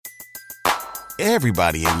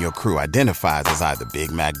Everybody in your crew identifies as either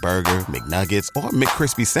Big Mac Burger, McNuggets, or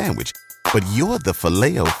McCrispy Sandwich. But you're the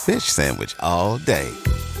Filet-O-Fish Sandwich all day.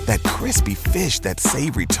 That crispy fish, that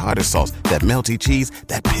savory tartar sauce, that melty cheese,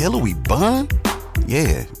 that pillowy bun.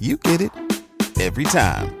 Yeah, you get it. Every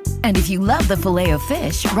time. And if you love the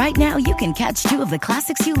Filet-O-Fish, right now you can catch two of the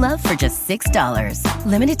classics you love for just $6.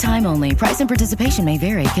 Limited time only. Price and participation may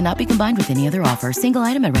vary. Cannot be combined with any other offer. Single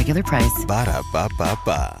item at regular price.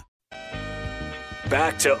 Ba-da-ba-ba-ba.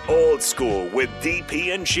 Back to old school with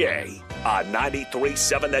DP and J on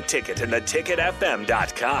 93.7 The Ticket and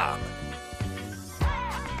theticketfm.com.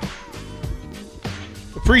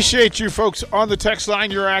 Appreciate you folks on the text line.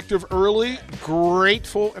 You're active early.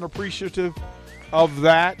 Grateful and appreciative of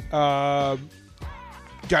that. Got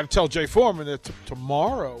to tell Jay Foreman that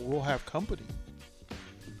tomorrow we'll have company.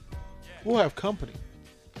 We'll have company.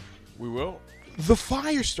 We will. The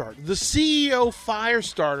Firestarter, the CEO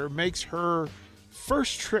Firestarter makes her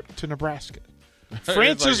first trip to Nebraska.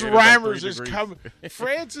 Frances Reimers is coming.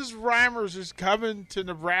 Frances Reimers is coming to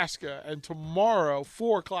Nebraska, and tomorrow,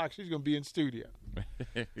 4:00, she's going to be in studio.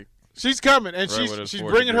 She's coming, and she's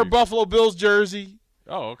bringing her Buffalo Bills jersey.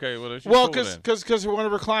 Oh, okay. Well, because one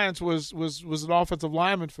of her clients was an offensive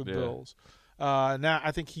lineman for the Bills. Now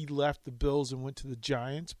I think he left the Bills and went to the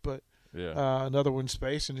Giants, but another one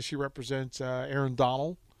space, and she represents Aaron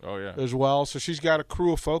Donald. Oh, yeah. As well. So she's got a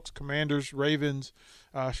crew of folks, Commanders, Ravens.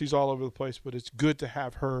 She's all over the place, but it's good to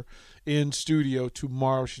have her in studio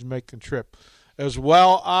tomorrow. She's making a trip as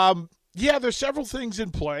well. There's several things in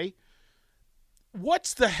play.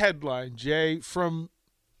 What's the headline, Jay, from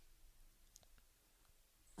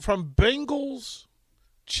Bengals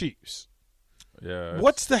Chiefs? Yeah.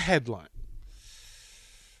 What's the headline?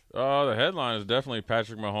 The headline is definitely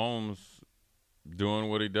Patrick Mahomes doing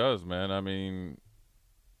what he does, man. I mean,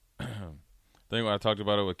 I think when I talked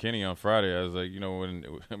about it with Kenny on Friday, I was like,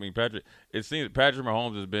 it seems Patrick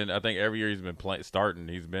Mahomes has been, I think every year he's been starting,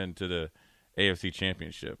 he's been to the AFC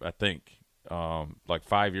Championship, I think, like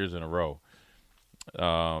 5 years in a row.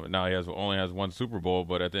 Now he only has one Super Bowl,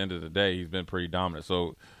 but at the end of the day, he's been pretty dominant.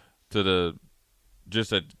 So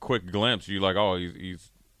just a quick glimpse, you're like, oh,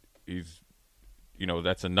 he's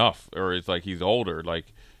that's enough. Or it's like he's older,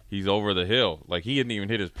 like he's over the hill. Like he hadn't even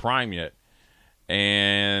hit his prime yet.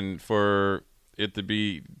 And for it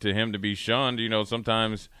to him to be shunned,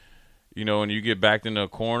 sometimes, when you get backed into a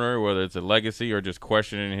corner, whether it's a legacy or just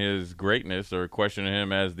questioning his greatness or questioning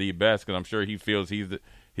him as the best, because I'm sure he feels he's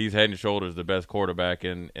head and shoulders the best quarterback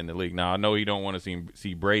in the league. Now, I know he don't want to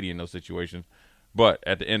see Brady in those situations, but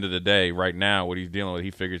at the end of the day, right now, what he's dealing with,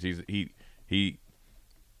 he figures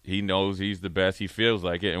he knows he's the best. He feels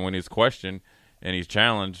like it, and when he's questioned and he's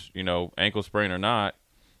challenged, ankle sprain or not,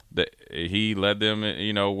 that he led them,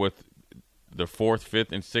 with the 4th,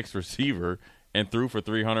 5th, and 6th receiver and threw for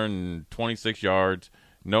 326 yards,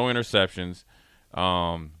 no interceptions.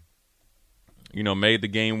 Made the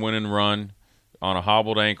game-winning run on a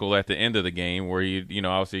hobbled ankle at the end of the game where he,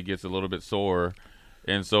 obviously gets a little bit sore.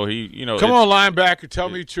 And so he, Come on, linebacker, tell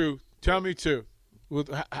me true. Tell me too.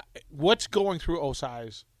 What's going through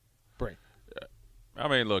Osai's brain? I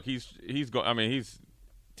mean, look, he's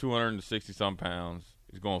 260-some pounds.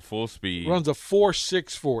 He's going full speed. Runs a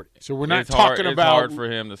 4.6 40. So we're not talking about – It's hard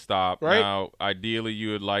for him to stop. Right? Now, ideally,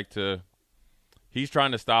 you would like to – he's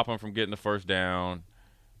trying to stop him from getting the first down.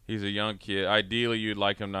 He's a young kid. Ideally, you'd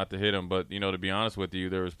like him not to hit him. But, to be honest with you,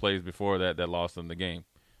 there was plays before that lost him the game.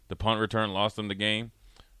 The punt return lost him the game.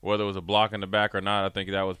 Whether it was a block in the back or not, I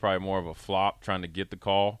think that was probably more of a flop trying to get the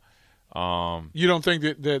call. You don't think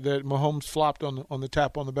that Mahomes flopped on the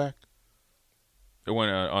tap on the back? It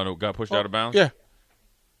went got pushed out of bounds? Yeah.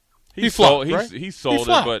 He flopped, sold, right? He sold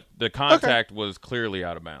it, but the contact was clearly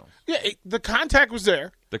out of bounds. Yeah, the contact was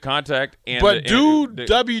there. The contact and but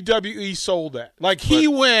WWE sold that. Like he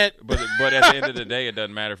went. But at the end of the day, it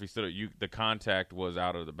doesn't matter if he stood. The contact was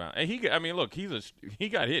out of the bounds. And he got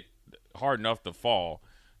hit hard enough to fall.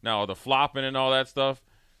 Now the flopping and all that stuff,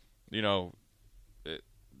 you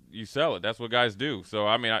sell it. That's what guys do. So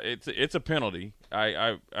I mean, it's a penalty.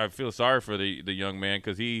 I feel sorry for the young man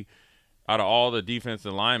because he. Out of all the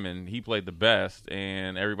defensive linemen, he played the best,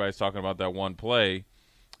 and everybody's talking about that one play,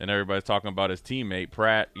 and everybody's talking about his teammate,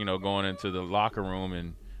 Pratt, going into the locker room,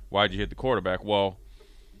 and why'd you hit the quarterback? Well,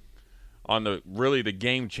 on the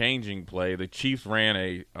game-changing play, the Chiefs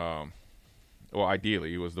ran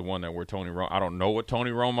ideally, it was the one that where Tony Romo – I don't know what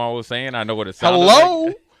Tony Romo was saying. I know what it sounded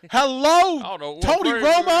like. Hello, I don't know. Tony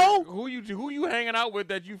Romo. Who you hanging out with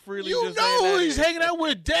that you freely You just know saying who that he's is? hanging out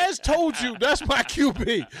with. Dez told you that's my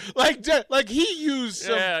QB. Like he used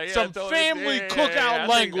some family cookout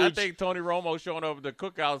language. I think Tony Romo showing up at the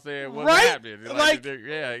cookout saying what's Right? happening.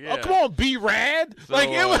 Yeah. Oh, come on, be rad. So, like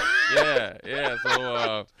it was. yeah.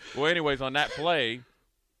 So, well, anyways, on that play,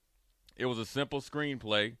 it was a simple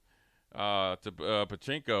screenplay to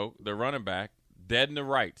Pachinko, the running back, dead in the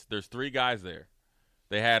rights. There's 3 guys there.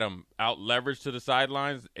 They had him out leveraged to the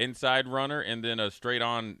sidelines, inside runner, and then a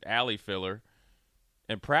straight-on alley filler.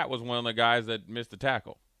 And Pratt was one of the guys that missed the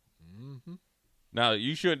tackle. Mm-hmm. Now,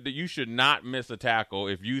 you should not miss a tackle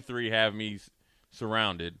if you 3 have me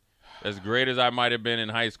surrounded. As great as I might have been in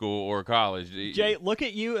high school or college. Jay, look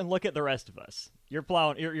at you and look at the rest of us. You're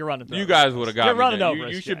plowing. You're running through. You guys would have got You're me. running over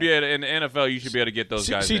us, You should Jay. be in the NFL. You should be able to get those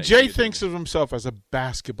guys. See, Jay thinks of himself as a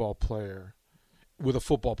basketball player with a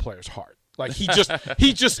football player's heart. Like he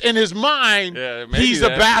just in his mind, he's a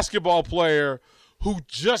basketball player who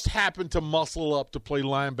just happened to muscle up to play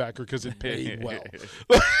linebacker because it paid well.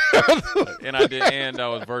 And I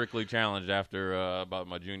was vertically challenged after about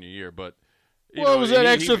my junior year, but. Well, it was that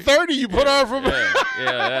extra 30 you put on from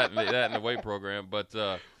that in the weight program. But,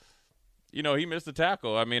 he missed the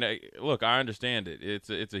tackle. I mean, look, I understand it.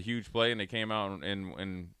 It's a huge play, and they came out,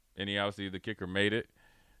 and he obviously the kicker made it.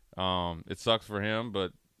 It sucks for him,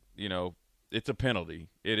 but, it's a penalty.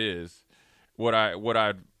 It is. Would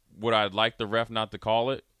I'd like the ref not to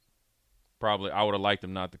call it? Probably. I would have liked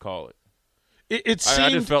him not to call it. It seemed – I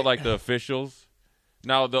just felt like the officials –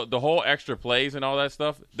 now, the whole extra plays and all that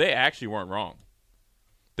stuff, they actually weren't wrong.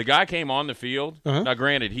 The guy came on the field. Uh-huh. Now,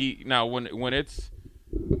 granted, when it's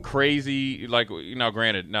crazy,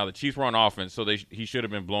 granted, now the Chiefs were on offense, so he should have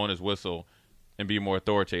been blowing his whistle and be more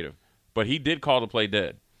authoritative. But he did call the play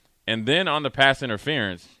dead. And then on the pass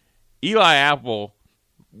interference, Eli Apple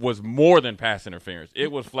was more than pass interference.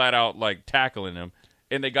 It was flat out tackling him.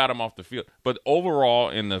 And they got him off the field. But overall,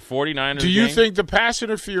 in the 49ers do you game, think the pass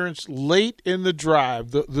interference late in the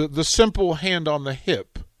drive, the simple hand on the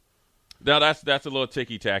hip? Now, that's a little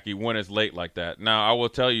ticky-tacky when it's late like that. Now, I will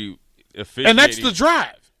tell you, and that's the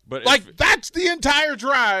drive. But that's the entire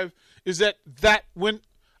drive is that when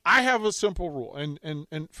I have a simple rule.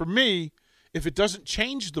 And for me, if it doesn't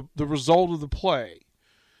change the result of the play,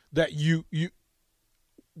 that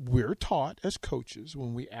we're taught as coaches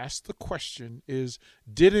when we ask the question is,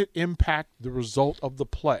 did it impact the result of the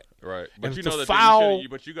play? Right. But you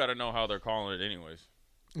got to know how they're calling it anyways.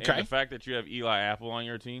 Okay. And the fact that you have Eli Apple on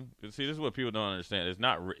your team, see, this is what people don't understand. It's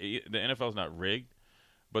not the NFL's not rigged,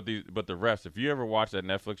 but the refs. If you ever watch that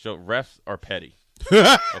Netflix show, refs are petty.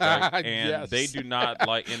 Okay? And yes. They do not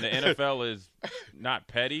in the NFL is not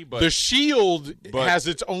petty, but the Shield has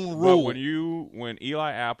its own rule. But when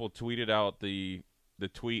Eli Apple tweeted out the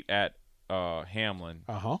tweet at Hamlin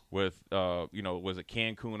with was it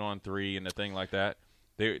Cancun on 3 and the thing like that,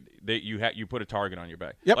 you put a target on your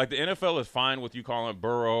back. Yep. Like the NFL is fine with you calling it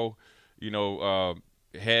Burrow,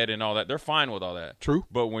 head and all that. They're fine with all that. True.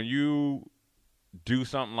 But when you do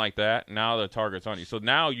something like that, now the target's on you. So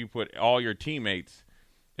now you put all your teammates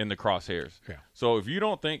in the crosshairs. Yeah. So if you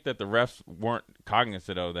don't think that the refs weren't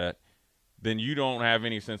cognizant of that, then you don't have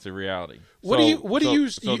any sense of reality.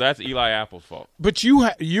 So that's Eli Apple's fault. But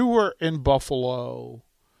you were in Buffalo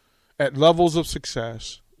at levels of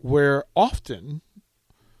success where often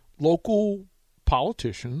local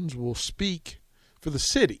politicians will speak for the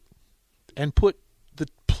city and put the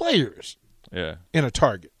players in a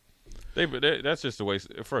target. That's just the way.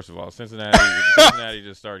 First of all, Cincinnati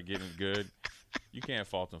just started getting good. You can't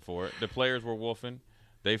fault them for it. The players were wolfing.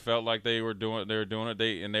 They felt like they were doing it.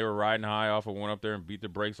 They were riding high off and went up there and beat the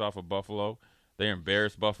brakes off of Buffalo. They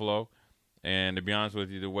embarrassed Buffalo. And to be honest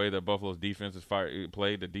with you, the way that Buffalo's defense is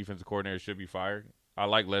played, the defensive coordinator should be fired. I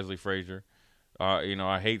like Leslie Frazier.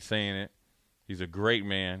 I hate saying it. He's a great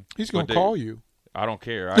man. He's going to call you. I don't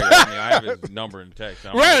care. I have his number and text.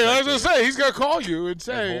 Right, I was going to say, he's going to call you and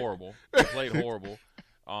say. That's horrible. He played horrible.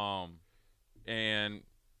 And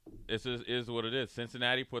it is what it is.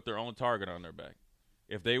 Cincinnati put their own target on their back.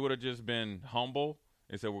 If they would have just been humble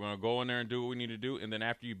and said, we're going to go in there and do what we need to do, and then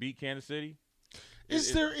after you beat Kansas City.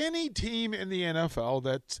 Is there any team in the NFL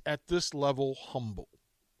that's at this level humble?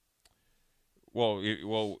 Well,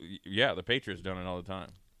 yeah, the Patriots done it all the time.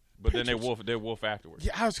 But then they wolf afterwards.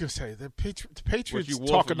 Yeah, I was going to say, the Patriots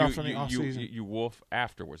talk enough in the offseason. You wolf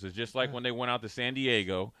afterwards. It's just like when they went out to San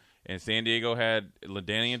Diego, and San Diego had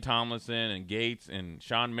LaDainian Tomlinson and Gates and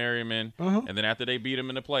Sean Merriman. And then after they beat them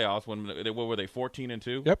in the playoffs, what were they,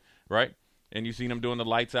 14-2? Yep. Right? And you seen them doing the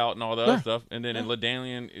lights out and all the other stuff. And then in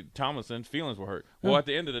LaDainian Tomlinson's feelings were hurt. Well, at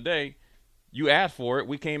the end of the day, You asked for it.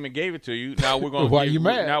 We came and gave it to you. Now we're going to Why you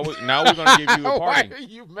mad? Now we're going to give you a party. Why are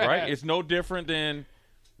you mad? Right? It's no different than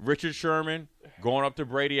Richard Sherman going up to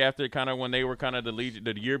Brady after kind of when they were kind of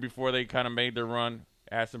the year before they kind of made their run,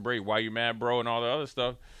 asking Brady, "Why you mad, bro?" and all the other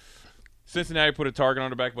stuff. Cincinnati put a target on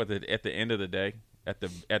the back, but at the end of the day, at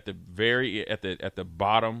the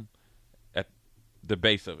bottom, at the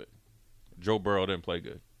base of it, Joe Burrow didn't play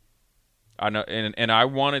good. I know, and I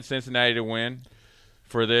wanted Cincinnati to win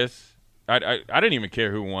for this. I didn't even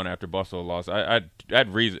care who won after Buffalo lost. I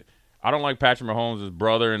had reason. I don't like Patrick Mahomes'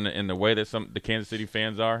 brother in the way that the Kansas City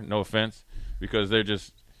fans are. No offense, because they're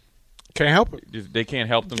just can't help it. They can't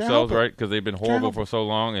help themselves, right? Because they've been horrible for so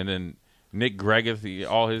long. And then Nick Gregas,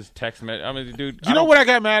 all his text messages. I mean, dude. You know what I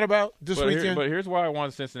got mad about this weekend? But here's why I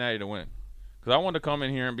wanted Cincinnati to win. Because I wanted to come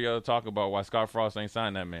in here and be able to talk about why Scott Frost ain't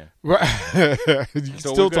signed that man. Right. You can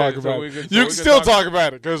still talk about it. You can still talk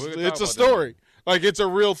about it because it's a story. Like, it's a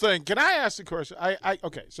real thing. Can I ask the question?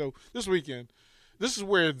 Okay, so this weekend, this is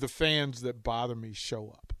where the fans that bother me show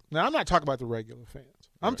up. Now, I'm not talking about the regular fans.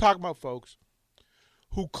 I'm talking about folks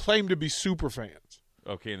who claim to be super fans.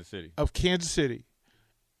 Of Kansas City.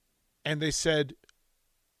 And they said,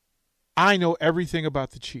 I know everything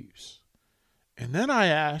about the Chiefs. And then I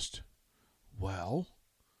asked, well,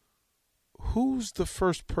 who's the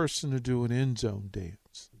first person to do an end zone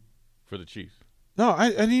dance? For the Chiefs. No, I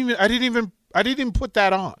didn't even put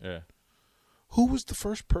that on. Yeah. Who was the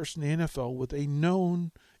first person in the NFL with a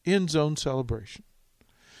known end zone celebration?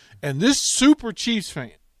 And this super Chiefs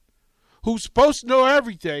fan, who's supposed to know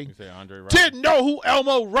everything, didn't know who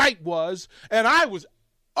Elmo Wright was, and I was,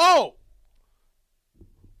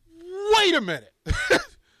 wait a minute.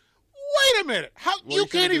 Wait a minute. How you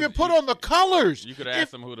can't even put on the colors? You could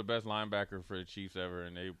ask them who the best linebacker for the Chiefs ever,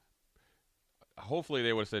 and hopefully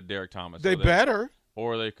they would have said Derek Thomas. They better.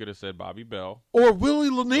 Or they could have said Bobby Bell. Or Willie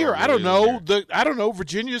Lanier. I don't know. I don't know.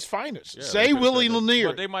 Virginia's finest. Yeah, say Willie Lanier.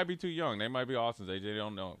 But they might be too young. They might be Austin's age. They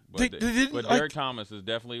don't know. But, but Derek Thomas is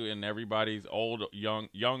definitely in everybody's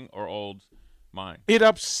young or old's mind. It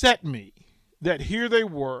upset me that here they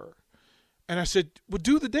were, and I said, well,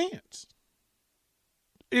 do the dance.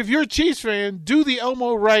 If you're a Chiefs fan, do the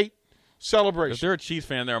Elmo Wright celebration. If they're a Chiefs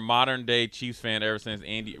fan, they're a modern-day Chiefs fan ever since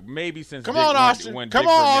Andy, maybe since Come on, Austin. When Come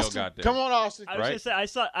Dick on, Vermeil Austin. got there. Come on, Austin. I was going to say, I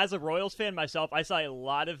saw, as a Royals fan myself, I saw a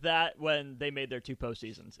lot of that when they made their two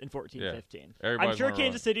postseasons in 14-15. Everybody's I'm sure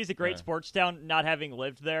Kansas City is a great sports town, not having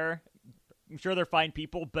lived there. I'm sure they're fine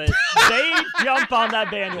people, but they jump on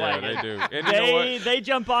that bandwagon. Yeah, they do. And they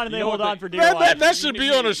jump on and they hold on for dear life. That should be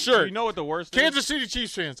on a shirt. You know what the worst is? Kansas City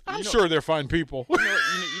Chiefs fans. I'm sure they're fine people. You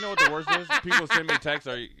know what the worst is? People send me texts,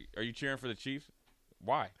 are you cheering for the Chiefs?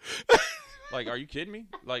 Why? Like, are you kidding me?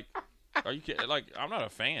 Like, are you kidding? Like, I'm not a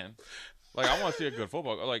fan. Like, I want to see a good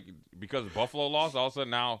football. Like, because Buffalo lost, all of a sudden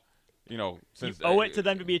now, since you owe it to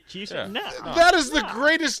them to be a Chiefs fan? No. That is the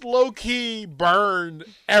greatest low-key burn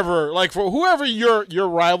ever. Like, for whoever your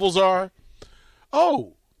rivals are,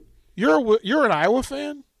 you're an Iowa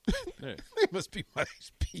fan? Yeah. They must be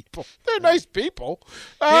nice people. They're nice people.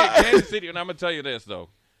 Kansas City, and I'm going to tell you this, though.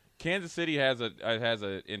 Kansas City has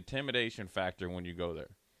a intimidation factor when you go there.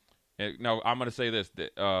 Now, I'm going to say this.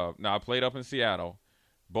 Now, I played up in Seattle,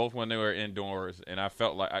 both when they were indoors, and I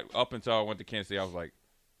felt like, up until I went to Kansas City, I was like,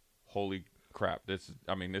 holy crap, this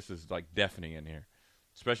is like deafening in here.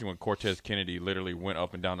 Especially when Cortez Kennedy literally went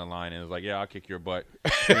up and down the line and was like, yeah, I'll kick your butt.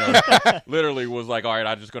 Literally was like, all right,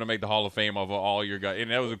 I'm just going to make the Hall of Fame of all your guys. And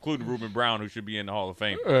that was including Reuben Brown, who should be in the Hall of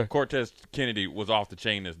Fame. Cortez Kennedy was off the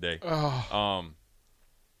chain this day.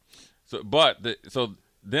 So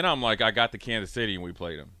then I'm like, I got to Kansas City and we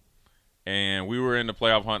played them. And we were in the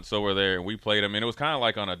playoff hunt, so we're there, and we played them. And it was kind of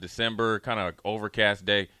like on a December kind of overcast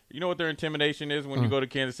day. You know what their intimidation is when you go to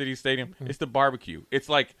Kansas City Stadium? It's the barbecue. It's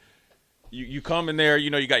like you come in there,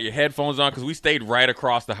 you got your headphones on because we stayed right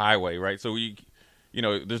across the highway, right? So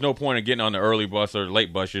there's no point in getting on the early bus or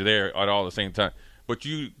late bus. You're there at all the same time. But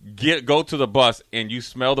you go to the bus and you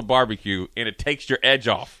smell the barbecue, and it takes your edge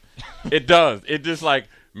off. It does. It just like,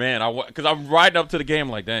 man, because I'm riding up to the game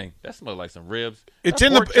like, dang, that smells like some ribs. It's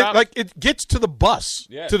in it gets to the bus,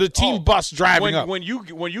 to the team bus driving up. When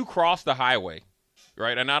you cross the highway,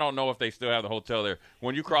 right? And I don't know if they still have the hotel there.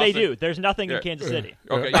 When you cross, they do. There's nothing in Kansas City.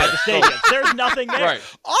 Okay, the stadium. There's nothing there. Right.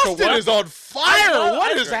 Austin is on fire.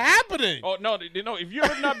 What is happening? Oh no, if you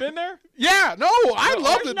have not been there, yeah, no, I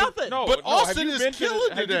loved it. Nothing. But Austin is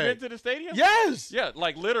killing today. Have you been to the stadium? Yes. Yeah,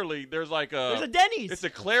 like literally, there's a Denny's. It's a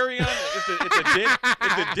Clarion.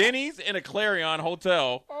 It's a Denny's and a Clarion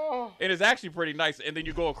hotel, and it's actually pretty nice. And then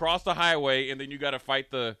you go across the highway, and then you got to fight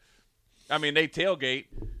they tailgate.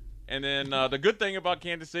 And then the good thing about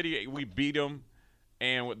Kansas City, we beat them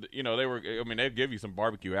And they were. I mean, they'd give you some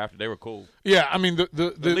barbecue after. They were cool. Yeah, I mean At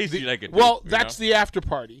least they could. That's the after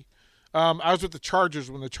party. I was with the Chargers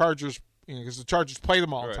when the Chargers, because the Chargers play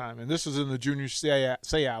them all the time, and this is in the junior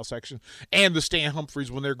Sayal section, and the Stan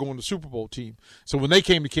Humphreys when they're going to Super Bowl team. So when they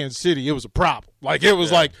came to Kansas City, it was a problem. Like it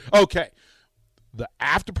was like, okay, the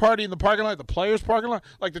after party in the parking lot, the players' parking lot,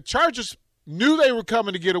 like the Chargers knew they were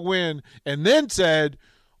coming to get a win, and then said,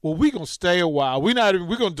 well, we're going to stay a while. We're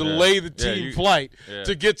going to delay the team flight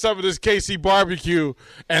to get some of this KC barbecue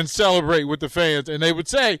and celebrate with the fans. And they would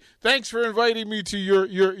say, thanks for inviting me to your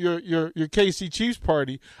KC Chiefs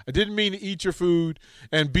party. I didn't mean to eat your food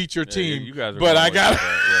and beat your team, you guys but I got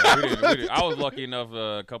I was lucky enough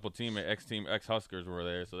a couple ex-Huskers were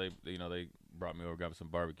there, so they brought me over, got some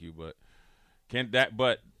barbecue. But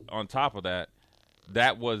on top of that,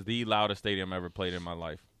 that was the loudest stadium I ever played in my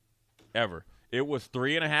life, ever. It was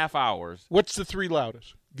 3.5 hours. What's the three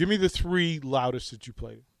loudest? Give me the three loudest that you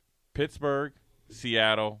played. Pittsburgh,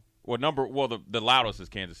 Seattle. The loudest is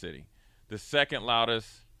Kansas City. The second loudest,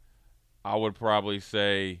 I would probably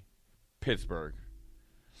say Pittsburgh,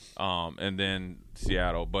 and then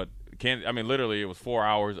Seattle. But literally, it was 4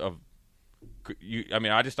 hours of.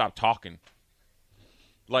 I just stopped talking.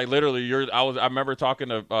 Like literally, I remember talking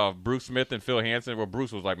to Bruce Smith and Phil Hansen. Where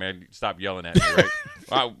Bruce was like, "Man, stop yelling at me!"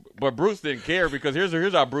 Right? But Bruce didn't care because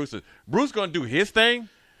here's how Bruce is. Bruce gonna do his thing.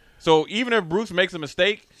 So even if Bruce makes a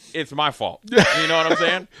mistake, it's my fault. You know what I'm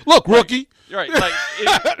saying? Look, rookie. Right?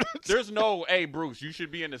 There's no, hey, Bruce, you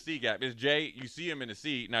should be in the C gap. It's Jay. You see him in the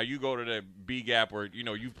C. Now you go to the B gap where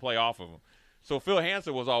you play off of him. So Phil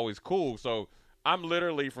Hansen was always cool. So I'm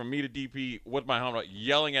literally from me to DP with my helmet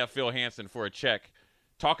yelling at Phil Hansen for a check.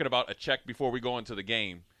 Talking about a check before we go into the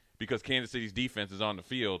game because Kansas City's defense is on the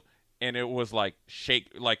field, and it was like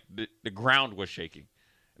the ground was shaking,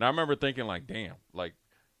 and I remember thinking like, damn, like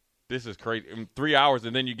this is crazy. In 3 hours,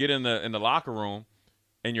 and then you get in the locker room,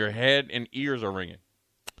 and your head and ears are ringing.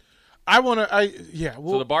 So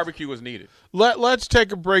the barbecue was needed. Let's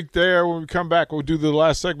take a break there. When we come back, we'll do the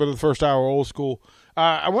last segment of the first hour, Old School.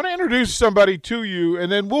 I want to introduce somebody to you,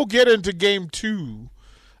 and then we'll get into Game 2.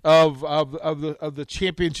 Of the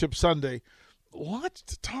championship Sunday. Lots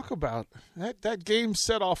to talk about. That game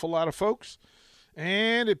set off a lot of folks,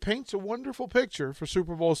 and it paints a wonderful picture for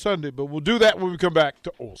Super Bowl Sunday. But we'll do that when we come back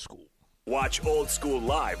to Old School. Watch Old School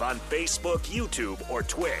live on Facebook, YouTube, or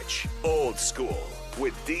Twitch. Old School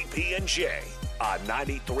with DP and J on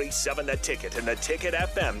 93.7 The Ticket and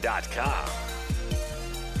theticketfm.com.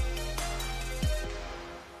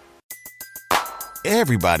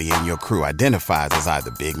 Everybody in your crew identifies as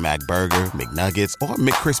either Big Mac Burger, McNuggets, or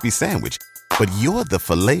McCrispy Sandwich. But you're the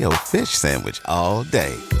Filet-O-Fish Sandwich all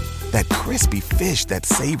day. That crispy fish, that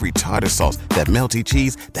savory tartar sauce, that melty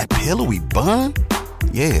cheese, that pillowy bun.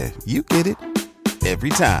 Yeah, you get it.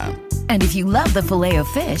 Every time. And if you love the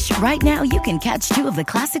Filet-O-Fish, right now you can catch two of the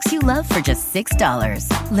classics you love for just $6.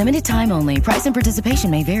 Limited time only. Price and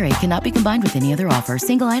participation may vary. Cannot be combined with any other offer.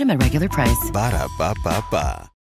 Single item at regular price. Ba-da-ba-ba-ba.